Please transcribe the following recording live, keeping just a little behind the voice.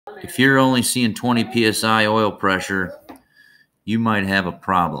If you're only seeing 20 psi oil pressure, you might have a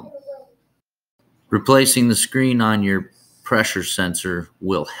problem. Replacing the screen on your pressure sensor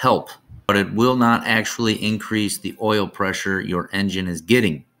will help, but it will not actually increase the oil pressure your engine is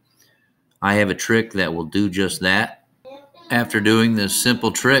getting. I have a trick that will do just that. After doing this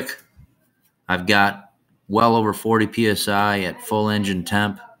simple trick, I've got well over 40 psi at full engine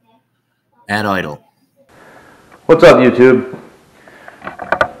temp at idle. What's up, YouTube?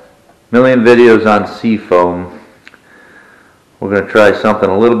 Million videos on seafoam. We're going to try something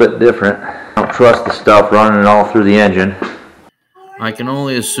a little bit different. I don't trust the stuff running all through the engine. I can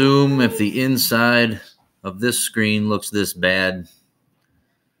only assume if the inside of this screen looks this bad,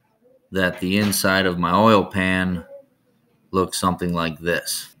 that the inside of my oil pan looks something like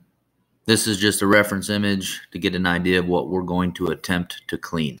this. This is just a reference image to get an idea of what we're going to attempt to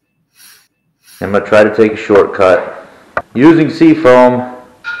clean. I'm going to try to take a shortcut using seafoam,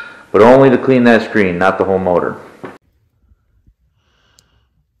 but only to clean that screen, not the whole motor.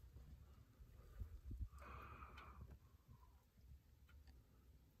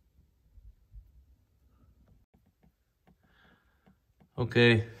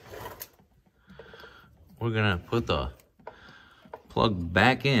 Okay, we're gonna put the plug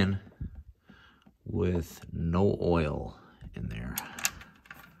back in with no oil in there.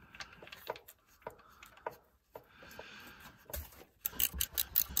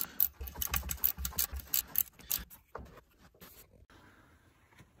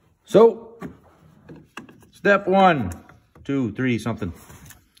 So, step 1, 2, 3, something.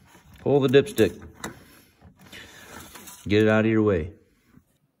 Pull the dipstick. Get it out of your way.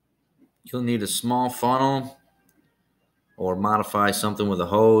 You'll need a small funnel or modify something with a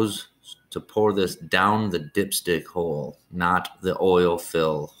hose to pour this down the dipstick hole, not the oil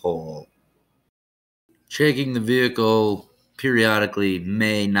fill hole. Shaking the vehicle periodically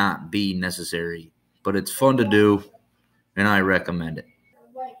may not be necessary, but it's fun to do and I recommend it.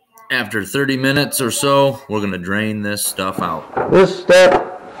 After 30 minutes or so, we're going to drain this stuff out. This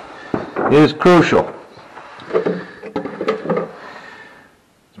step is crucial.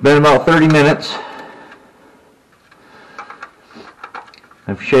 It's been about 30 minutes.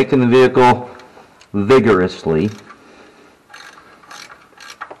 I've shaken the vehicle vigorously.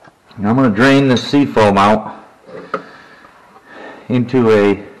 Now I'm going to drain the seafoam out into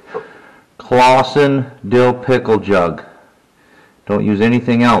a Clausen dill pickle jug. Don't use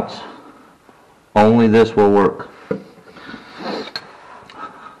anything else. Only this will work.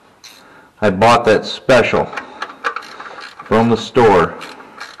 I bought that special from the store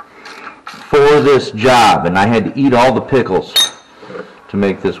for this job, and I had to eat all the pickles to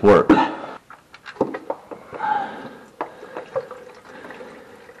make this work.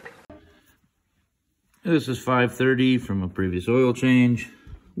 This is 530 from a previous oil change.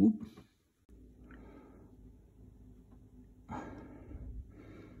 Whoop.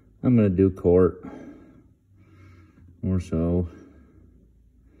 I'm going to do quart or so.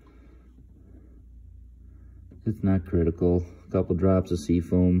 It's not critical. A couple drops of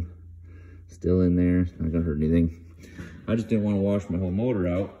seafoam still in there. It's not going to hurt anything. I just didn't want to wash my whole motor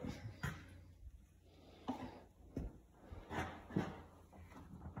out.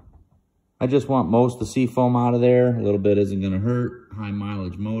 I just want most of the seafoam out of there. A little bit isn't going to hurt. High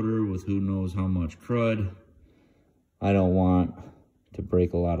mileage motor with who knows how much crud. I don't want to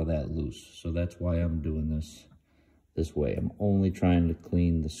break a lot of that loose. So that's why I'm doing this way. I'm only trying to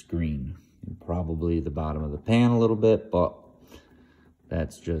clean the screen and probably the bottom of the pan a little bit, but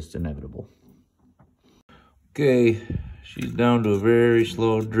that's just inevitable. Okay, she's down to a very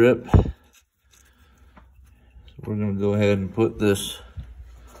slow drip. So we're going to go ahead and put this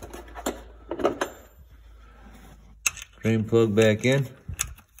drain plug back in.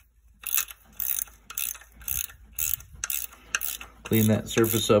 Clean that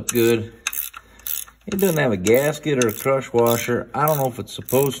surface up good. It doesn't have a gasket or a crush washer. I don't know if it's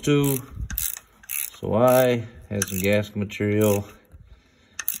supposed to. So I had some gasket material.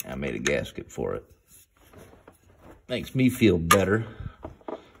 I made a gasket for it. Makes me feel better.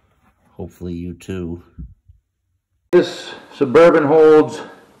 Hopefully you too. This Suburban holds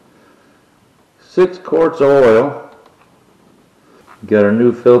 6 quarts of oil. Got our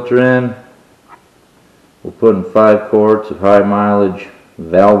new filter in. We'll put in 5 quarts of high mileage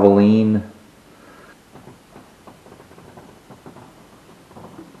Valvoline.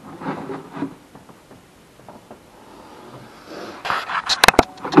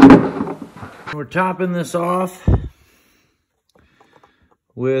 We're topping this off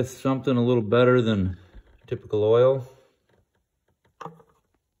with something a little better than typical oil. A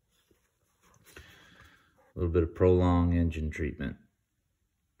little bit of Prolong engine treatment.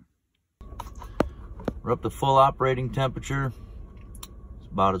 We're up to full operating temperature. It's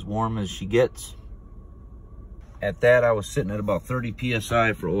about as warm as she gets. At that, I was sitting at about 30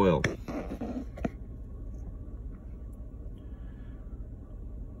 psi for oil.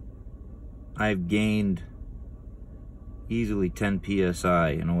 I've gained easily 10 psi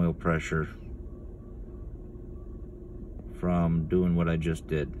in oil pressure from doing what I just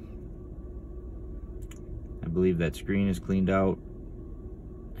did. I believe that screen is cleaned out,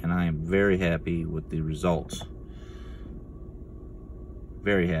 and I am very happy with the results.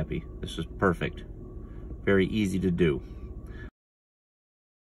 Very happy. This is perfect. Very easy to do.